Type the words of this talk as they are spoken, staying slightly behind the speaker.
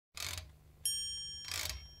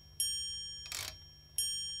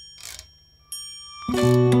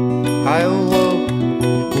I awoke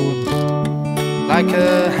like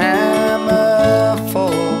a hammer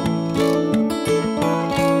fall,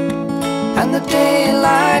 and the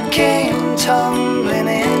daylight came tumbling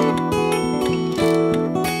in,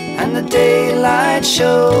 and the daylight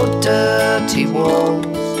showed dirty walls.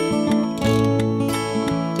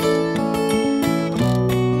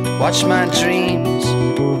 Watch my dreams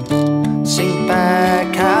sink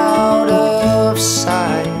back out of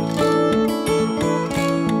sight,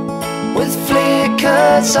 with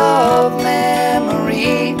flickers of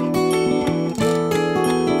memory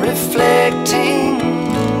reflecting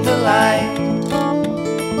the light.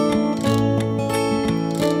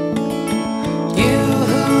 You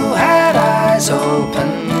who had eyes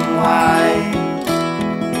open wide,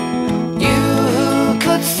 you who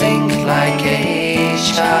could think like a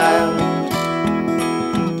child,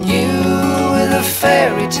 you with a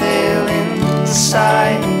fairy tale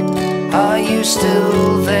inside, are you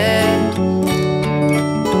still there?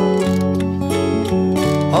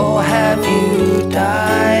 Or have you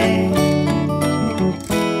died?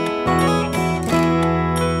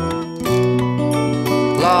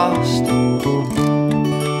 Lost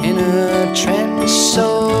in a trench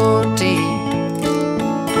so deep,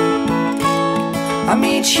 I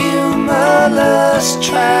meet humorless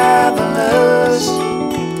travelers,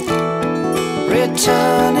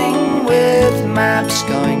 returning with maps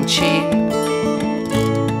going cheap.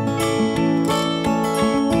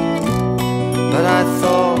 But I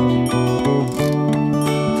thought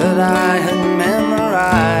that I had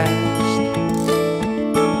memorized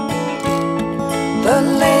the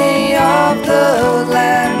lay of the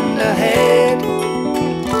land ahead,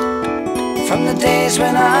 from the days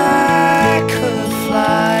when I could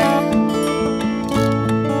fly.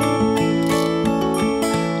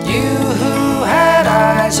 You who had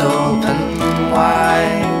eyes open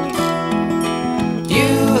wide,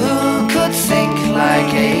 you who could think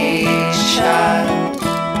like a child,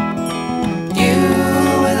 you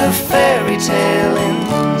with a fairy tale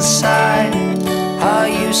inside, are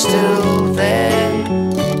you still there?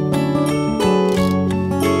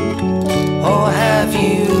 Or have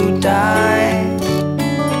you died?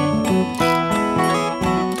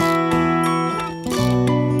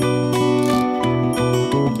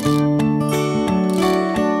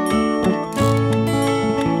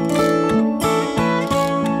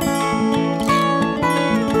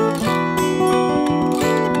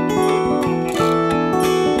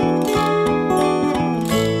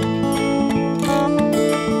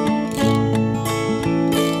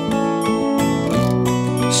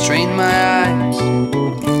 Strain my eyes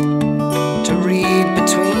to read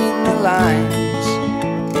between the lines,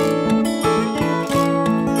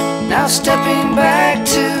 now stepping back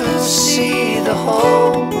to see the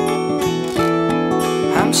whole.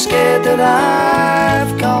 I'm scared that